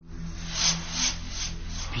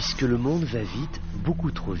Puisque le monde va vite, beaucoup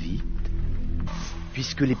trop vite,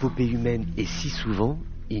 puisque l'épopée humaine est si souvent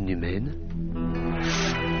inhumaine,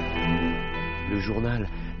 le journal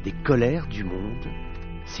des colères du monde,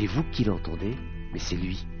 c'est vous qui l'entendez, mais c'est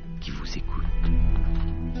lui qui vous écoute.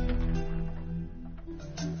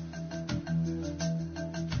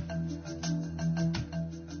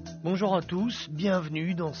 Bonjour à tous,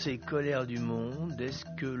 bienvenue dans ces colères du monde. Est-ce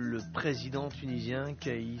que le président tunisien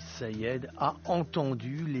Kais Saied a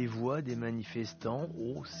entendu les voix des manifestants?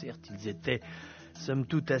 Oh, certes, ils étaient somme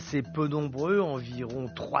toute assez peu nombreux, environ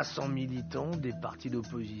 300 militants des partis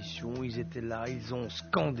d'opposition. Ils étaient là, ils ont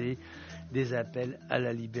scandé des appels à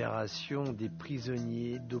la libération des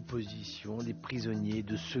prisonniers d'opposition, des prisonniers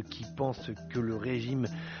de ceux qui pensent que le régime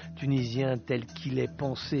tunisien tel qu'il est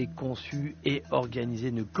pensé, conçu et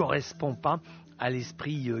organisé ne correspond pas à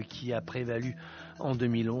l'esprit qui a prévalu en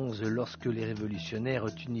 2011 lorsque les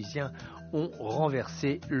révolutionnaires tunisiens ont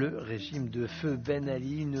renversé le régime de feu Ben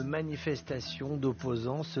Ali. Une manifestation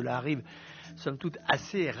d'opposants, cela arrive somme toute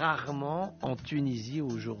assez rarement en Tunisie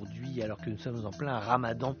aujourd'hui, alors que nous sommes en plein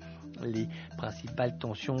ramadan. Les principales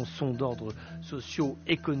tensions sont d'ordre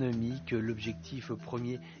socio-économique, l'objectif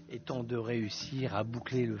premier étant de réussir à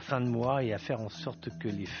boucler le fin de mois et à faire en sorte que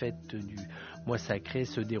les fêtes du mois sacré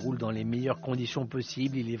se déroulent dans les meilleures conditions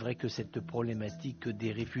possibles. Il est vrai que cette problématique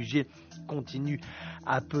des réfugiés continue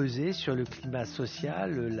à peser sur le climat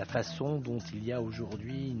social, la façon dont il y a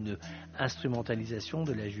aujourd'hui une instrumentalisation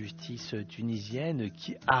de la justice tunisienne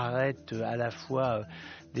qui arrête à la fois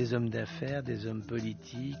des hommes d'affaires, des hommes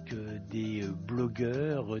politiques, des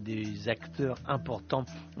blogueurs, des acteurs importants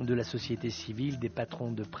de la société civile, des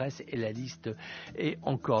patrons de presse, et la liste est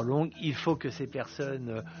encore longue. Il faut que ces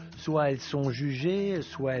personnes, soit elles sont jugées,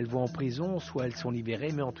 soit elles vont en prison, soit elles sont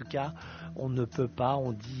libérées, mais en tout cas, on ne peut pas,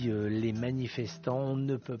 on dit les manifestants, on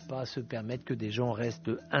ne peut pas se permettre que des gens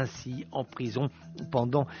restent ainsi en prison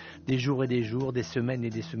pendant des jours et des jours, des semaines et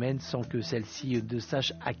des semaines, sans que celles-ci ne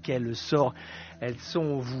sachent à quel sort elles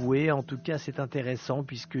sont vouées. En tout cas, c'est intéressant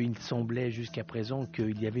puisqu'il semblait jusqu'à présent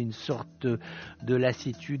qu'il y avait une sorte de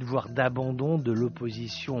lassitude, voire d'abandon de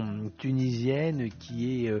l'opposition tunisienne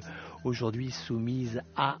qui est aujourd'hui soumise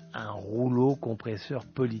à un rouleau compresseur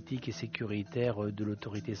politique et sécuritaire de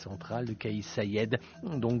l'autorité centrale de Kais Saied.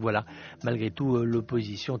 Donc voilà, malgré tout,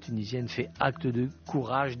 l'opposition tunisienne fait acte de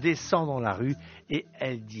courage, descend dans la rue et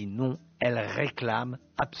elle dit non. Elle réclame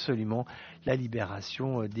absolument la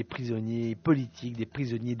libération des prisonniers politiques, des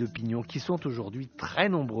prisonniers d'opinion qui sont aujourd'hui très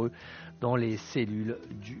nombreux dans les cellules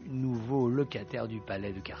du nouveau locataire du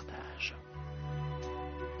palais de Carthage.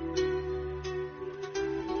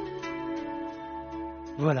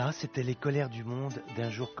 Voilà, c'était les colères du monde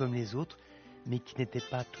d'un jour comme les autres, mais qui n'étaient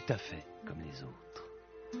pas tout à fait comme les autres.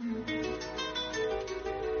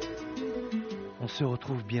 On se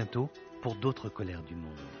retrouve bientôt pour d'autres colères du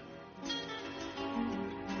monde.